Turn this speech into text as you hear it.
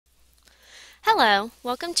Hello,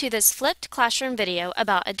 welcome to this flipped classroom video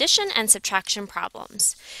about addition and subtraction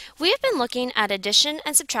problems. We have been looking at addition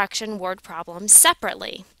and subtraction word problems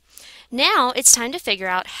separately. Now it's time to figure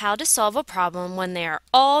out how to solve a problem when they are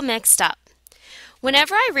all mixed up.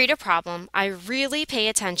 Whenever I read a problem, I really pay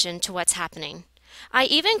attention to what's happening. I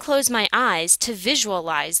even close my eyes to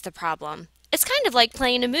visualize the problem. It's kind of like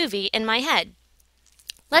playing a movie in my head.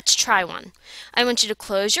 Let's try one. I want you to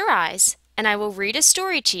close your eyes and I will read a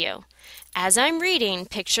story to you. As I'm reading,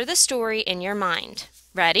 picture the story in your mind.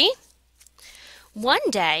 Ready? One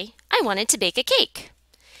day, I wanted to bake a cake.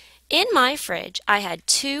 In my fridge, I had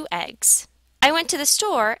 2 eggs. I went to the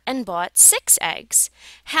store and bought 6 eggs.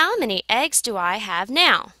 How many eggs do I have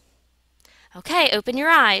now? Okay, open your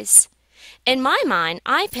eyes. In my mind,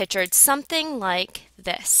 I pictured something like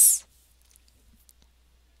this.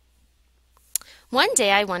 One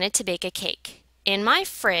day, I wanted to bake a cake. In my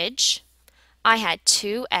fridge, I had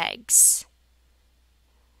 2 eggs.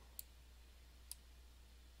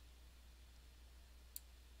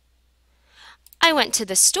 I went to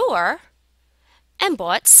the store and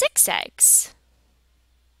bought 6 eggs.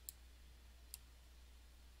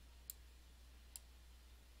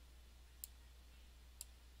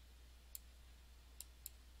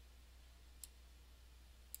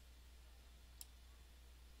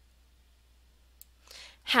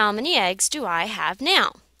 How many eggs do I have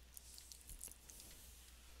now?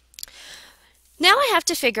 Now I have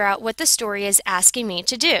to figure out what the story is asking me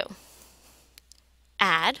to do.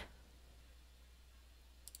 Add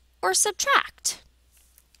or subtract?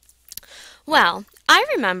 Well, I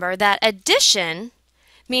remember that addition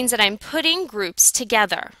means that I'm putting groups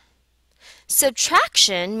together.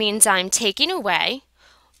 Subtraction means I'm taking away,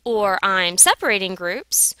 or I'm separating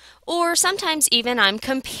groups, or sometimes even I'm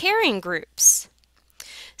comparing groups.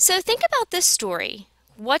 So think about this story.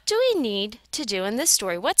 What do we need to do in this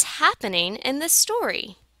story? What's happening in this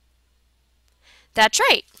story? That's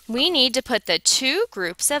right. We need to put the 2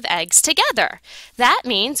 groups of eggs together. That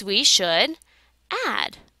means we should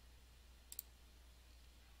add.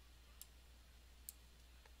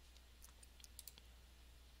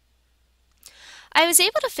 I was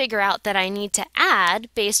able to figure out that I need to add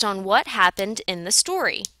based on what happened in the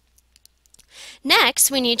story.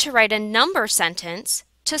 Next, we need to write a number sentence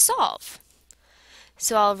to solve.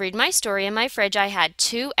 So I'll read my story. In my fridge, I had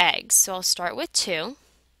 2 eggs. So I'll start with 2.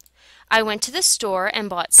 I went to the store and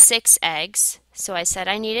bought 6 eggs. So I said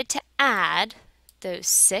I needed to add those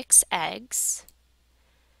 6 eggs.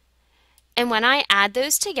 And when I add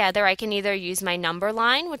those together, I can either use my number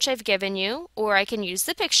line, which I've given you, or I can use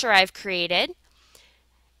the picture I've created.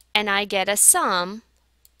 And I get a sum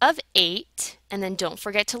of 8. And then don't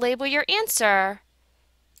forget to label your answer.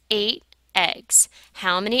 8 eggs.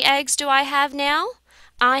 How many eggs do I have now?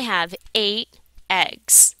 I have 8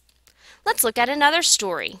 eggs. Let's look at another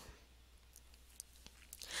story.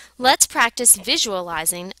 Let's practice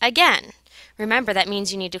visualizing again. Remember, that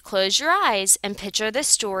means you need to close your eyes and picture the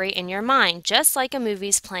story in your mind, just like a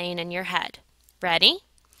movie's playing in your head. Ready?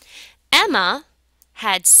 Emma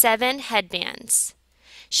had 7 headbands.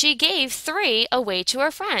 She gave 3 away to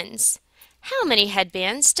her friends. How many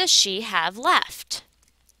headbands does she have left?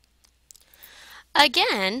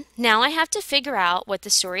 Again, now I have to figure out what the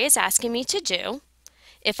story is asking me to do,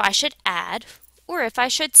 if I should add or if I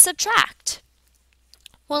should subtract.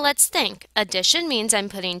 Well, let's think. Addition means I'm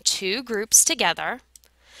putting 2 groups together.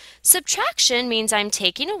 Subtraction means I'm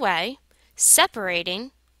taking away,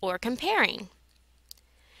 separating, or comparing.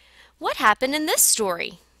 What happened in this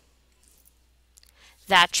story?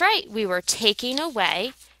 That's right, we were taking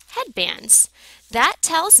away headbands. That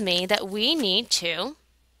tells me that we need to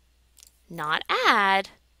not add,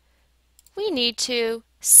 we need to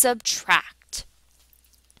subtract.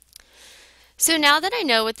 So now that I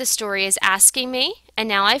know what the story is asking me, and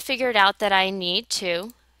now I figured out that I need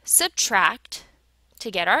to subtract to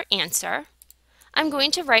get our answer, I'm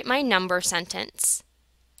going to write my number sentence.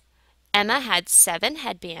 Emma had 7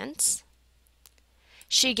 headbands.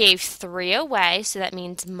 She gave 3 away, so that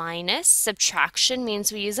means minus. Subtraction means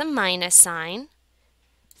we use a minus sign.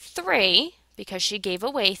 3, because she gave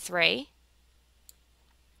away 3.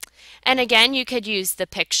 And again, you could use the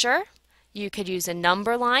picture, you could use a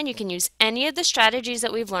number line, you can use any of the strategies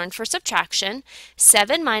that we've learned for subtraction.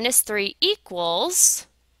 7 minus 3 equals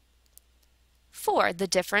 4. The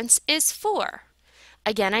difference is 4.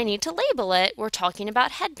 Again, I need to label it. We're talking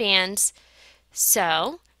about headbands.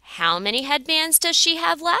 So, how many headbands does she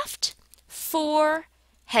have left? 4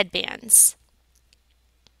 headbands.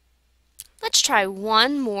 Let's try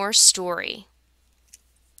one more story.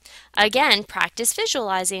 Again, practice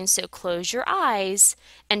visualizing, so close your eyes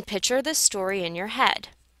and picture the story in your head.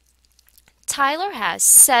 Tyler has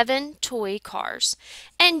 7 toy cars,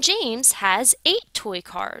 and James has 8 toy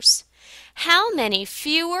cars. How many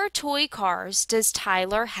fewer toy cars does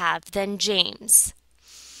Tyler have than James?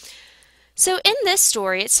 So in this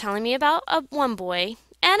story, it's telling me about one boy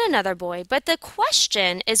and another boy, but the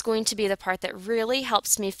question is going to be the part that really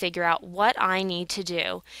helps me figure out what I need to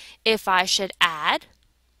do, if I should add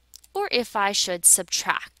or if I should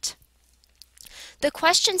subtract. The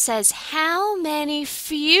question says, how many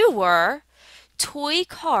fewer toy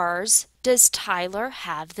cars does Tyler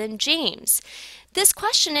have than James? This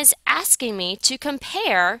question is asking me to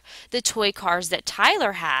compare the toy cars that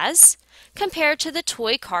Tyler has compared to the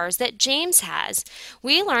toy cars that James has.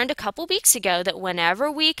 We learned a couple weeks ago that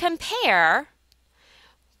whenever we compare,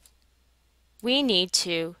 we need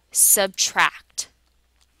to subtract.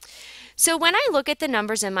 So when I look at the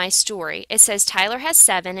numbers in my story, it says Tyler has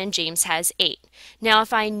 7 and James has 8. Now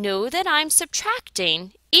if I know that I'm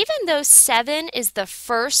subtracting, even though 7 is the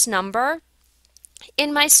first number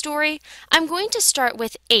in my story, I'm going to start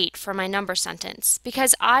with 8 for my number sentence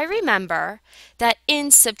because I remember that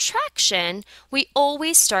in subtraction, we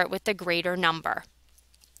always start with the greater number.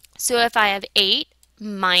 So if I have 8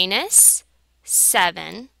 minus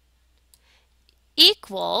 7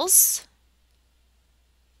 equals,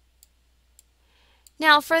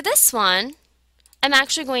 now for this one, I'm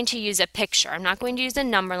actually going to use a picture. I'm not going to use a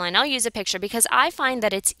number line. I'll use a picture because I find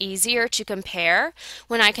that it's easier to compare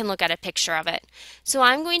when I can look at a picture of it. So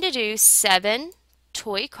I'm going to do 7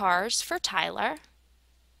 toy cars for Tyler.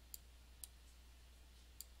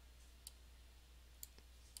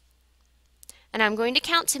 And I'm going to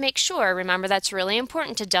count to make sure. Remember, that's really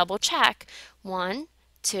important to double check. 1,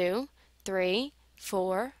 2, 3,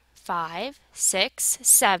 4, 5, 6,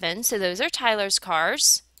 7. So those are Tyler's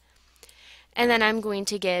cars. And then I'm going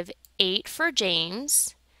to give 8 for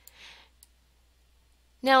James.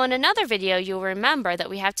 Now in another video you'll remember that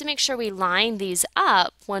we have to make sure we line these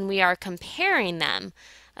up when we are comparing them.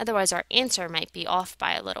 Otherwise our answer might be off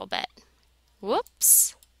by a little bit.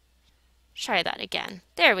 Whoops. Try that again.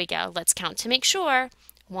 There we go. Let's count to make sure.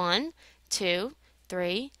 1, 2,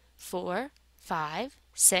 3, 4, 5,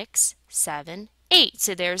 6, 7, 8.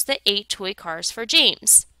 So there's the 8 toy cars for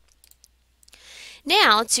James.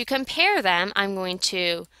 Now, to compare them, I'm going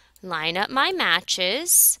to line up my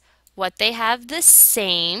matches, what they have the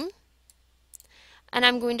same, and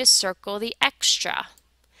I'm going to circle the extra.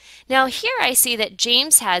 Now here I see that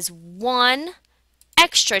James has 1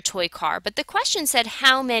 extra toy car, but the question said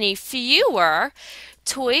how many fewer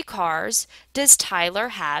toy cars does Tyler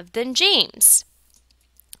have than James?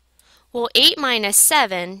 Well, 8 minus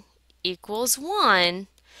 7 equals 1,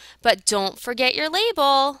 but don't forget your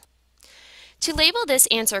label. To label this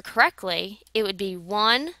answer correctly, it would be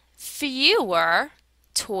 1 fewer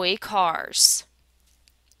toy cars.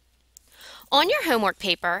 On your homework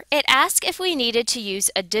paper, it asks if we needed to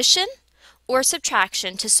use addition or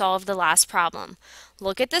subtraction to solve the last problem.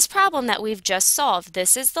 Look at this problem that we've just solved.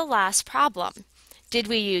 This is the last problem. Did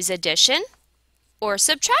we use addition or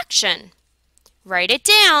subtraction? Write it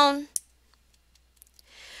down.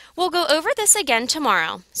 We'll go over this again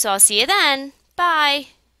tomorrow, so I'll see you then. Bye.